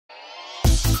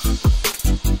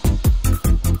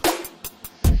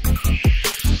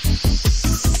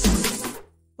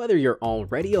Whether you're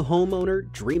already a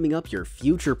homeowner, dreaming up your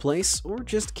future place, or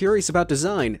just curious about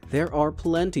design, there are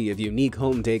plenty of unique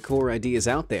home decor ideas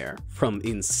out there, from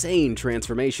insane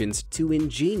transformations to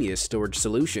ingenious storage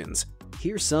solutions.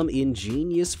 Here's some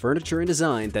ingenious furniture and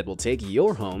design that will take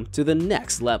your home to the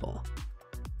next level.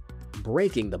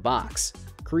 Breaking the box.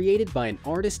 Created by an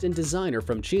artist and designer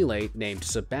from Chile named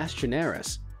Sebastian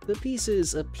Aras, the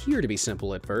pieces appear to be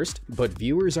simple at first, but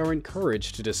viewers are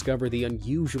encouraged to discover the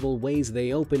unusual ways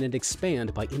they open and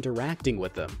expand by interacting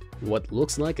with them. What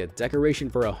looks like a decoration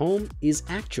for a home is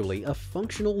actually a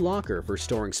functional locker for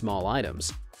storing small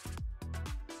items.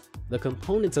 The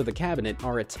components of the cabinet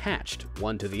are attached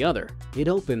one to the other. It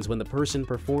opens when the person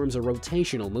performs a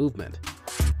rotational movement.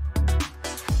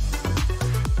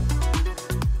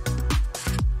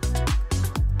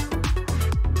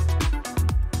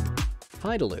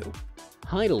 Hidealoo.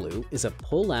 Hidealoo is a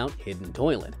pull-out hidden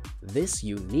toilet. This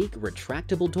unique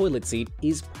retractable toilet seat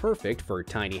is perfect for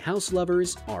tiny house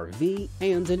lovers, RV,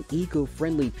 and an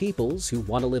eco-friendly peoples who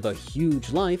want to live a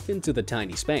huge life into the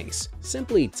tiny space.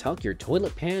 Simply tuck your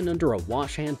toilet pan under a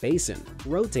wash hand basin,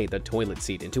 rotate the toilet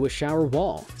seat into a shower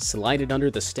wall, slide it under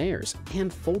the stairs,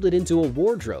 and fold it into a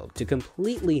wardrobe to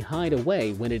completely hide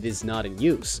away when it is not in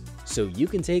use, so you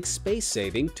can take space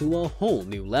saving to a whole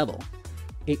new level.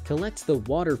 It collects the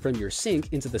water from your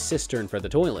sink into the cistern for the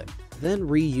toilet, then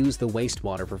reuse the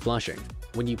wastewater for flushing.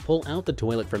 When you pull out the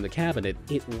toilet from the cabinet,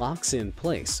 it locks in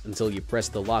place until you press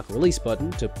the lock release button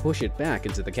to push it back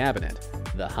into the cabinet.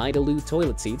 The Hidealoo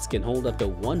toilet seats can hold up to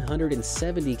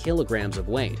 170 kilograms of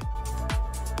weight.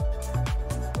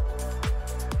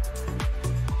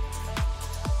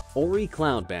 Ori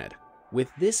Cloud Bed. With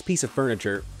this piece of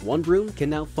furniture, one room can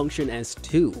now function as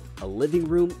two, a living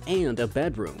room and a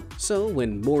bedroom. So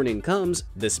when morning comes,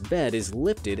 this bed is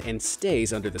lifted and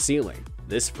stays under the ceiling.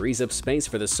 This frees up space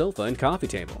for the sofa and coffee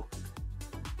table.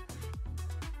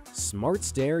 Smart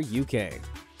Stair UK.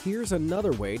 Here's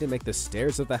another way to make the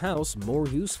stairs of the house more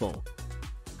useful.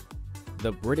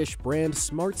 The British brand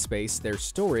Smart Space, their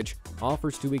storage,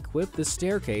 offers to equip the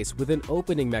staircase with an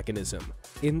opening mechanism.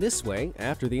 In this way,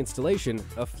 after the installation,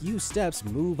 a few steps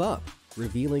move up,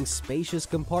 revealing spacious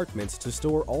compartments to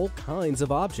store all kinds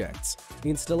of objects. The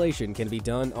installation can be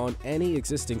done on any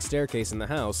existing staircase in the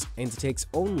house and takes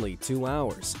only 2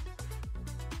 hours.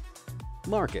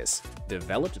 Markus.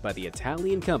 Developed by the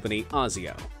Italian company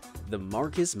OZZIO. The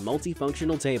Markus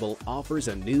multifunctional table offers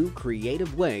a new,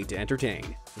 creative way to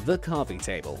entertain. The coffee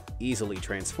table, easily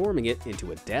transforming it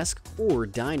into a desk or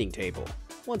dining table.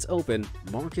 Once open,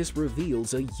 Markus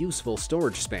reveals a useful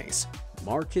storage space.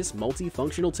 Markus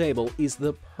multifunctional table is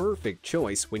the perfect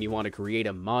choice when you want to create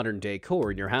a modern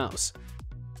decor in your house.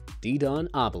 Dedon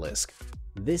Obelisk.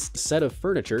 This set of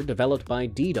furniture developed by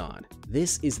Dedon.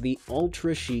 This is the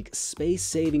ultra-chic,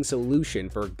 space-saving solution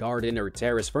for garden or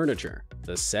terrace furniture.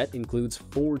 The set includes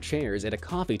 4 chairs and a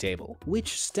coffee table,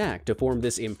 which stack to form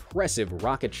this impressive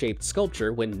rocket-shaped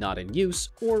sculpture when not in use,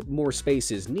 or more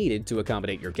space is needed to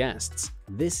accommodate your guests.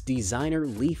 This designer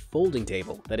leaf folding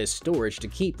table that is storage to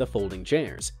keep the folding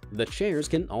chairs. The chairs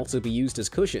can also be used as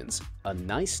cushions, a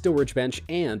nice storage bench,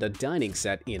 and a dining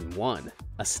set in one.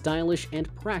 A stylish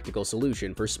and practical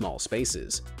solution for small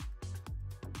spaces.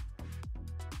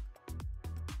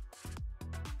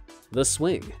 The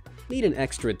swing. Need an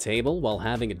extra table while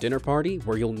having a dinner party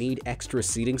where you'll need extra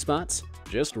seating spots?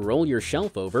 Just roll your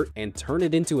shelf over and turn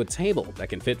it into a table that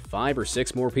can fit 5 or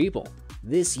 6 more people.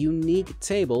 This unique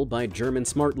table by German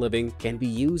Smart Living can be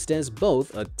used as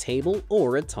both a table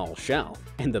or a tall shelf.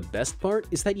 And the best part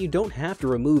is that you don't have to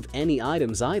remove any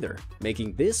items either,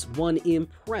 making this one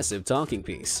impressive talking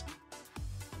piece.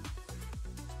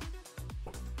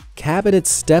 Cabinet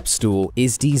Step Stool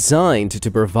is designed to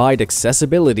provide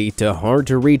accessibility to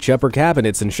hard-to-reach upper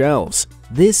cabinets and shelves.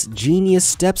 This genius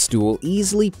step stool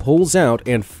easily pulls out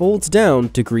and folds down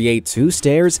to create 2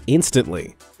 stairs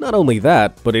instantly. Not only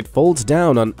that, but it folds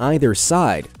down on either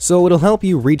side, so it'll help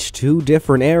you reach 2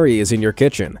 different areas in your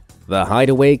kitchen. The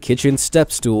Hideaway Kitchen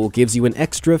Step Stool gives you an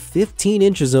extra 15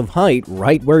 inches of height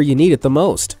right where you need it the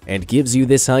most, and gives you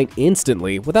this height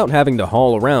instantly without having to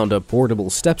haul around a portable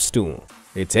step stool.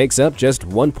 It takes up just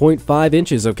 1.5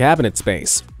 inches of cabinet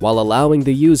space, while allowing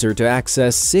the user to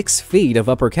access 6 feet of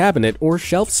upper cabinet or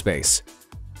shelf space.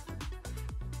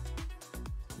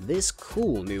 This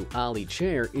cool new Ollie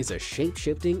chair is a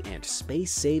shape-shifting and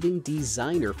space-saving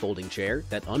designer folding chair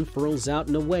that unfurls out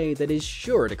in a way that is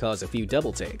sure to cause a few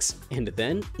double takes, and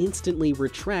then instantly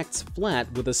retracts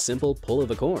flat with a simple pull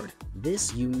of a cord.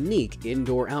 This unique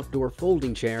indoor-outdoor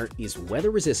folding chair is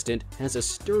weather-resistant, has a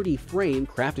sturdy frame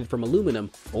crafted from aluminum,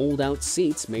 fold-out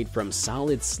seats made from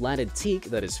solid slatted teak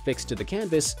that is fixed to the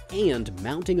canvas, and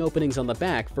mounting openings on the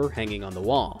back for hanging on the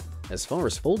wall. As far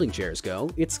as folding chairs go,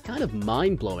 it's kind of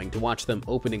mind-blowing to watch them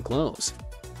open and close.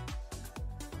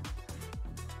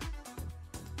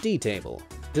 D-Table,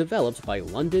 developed by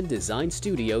London design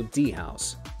studio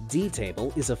D-House.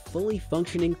 D-Table is a fully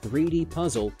functioning 3D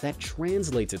puzzle that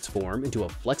translates its form into a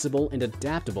flexible and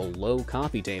adaptable low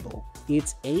coffee table.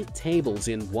 It's 8 tables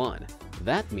in one.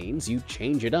 That means you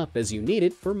change it up as you need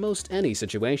it for most any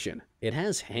situation. It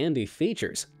has handy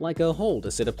features like a hole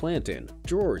to sit a plant in,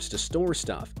 drawers to store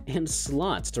stuff, and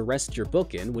slots to rest your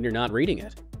book in when you're not reading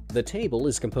it. The table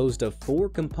is composed of 4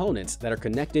 components that are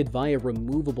connected via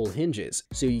removable hinges,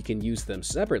 so you can use them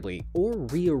separately or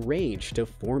rearrange to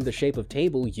form the shape of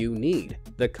table you need.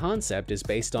 The concept is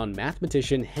based on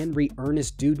mathematician Henry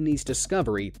Ernest Dewdney's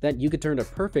discovery that you could turn a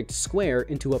perfect square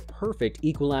into a perfect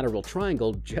equilateral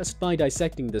triangle just by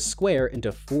dissecting the square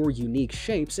into 4 unique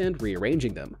shapes and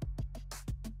rearranging them.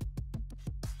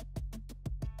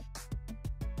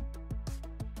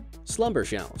 Slumber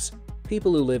shelves.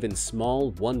 People who live in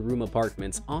small, one-room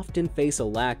apartments often face a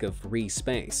lack of free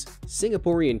space.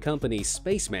 Singaporean company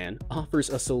Spaceman offers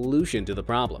a solution to the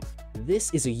problem.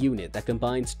 This is a unit that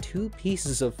combines 2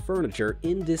 pieces of furniture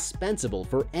indispensable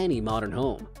for any modern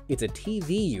home. It's a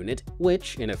TV unit,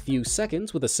 which, in a few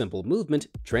seconds with a simple movement,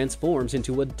 transforms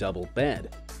into a double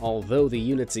bed. Although the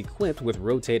unit's equipped with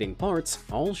rotating parts,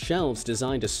 all shelves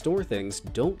designed to store things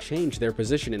don't change their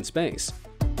position in space.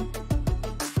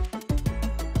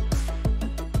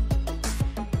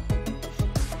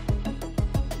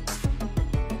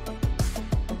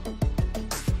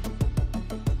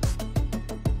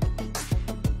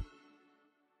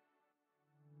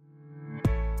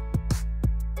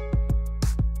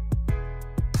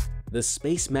 The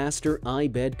Spacemaster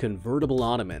iBed Convertible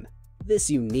Ottoman. This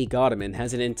unique ottoman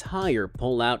has an entire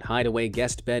pull-out hideaway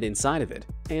guest bed inside of it,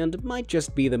 and might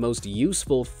just be the most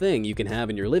useful thing you can have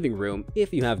in your living room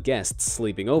if you have guests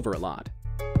sleeping over a lot.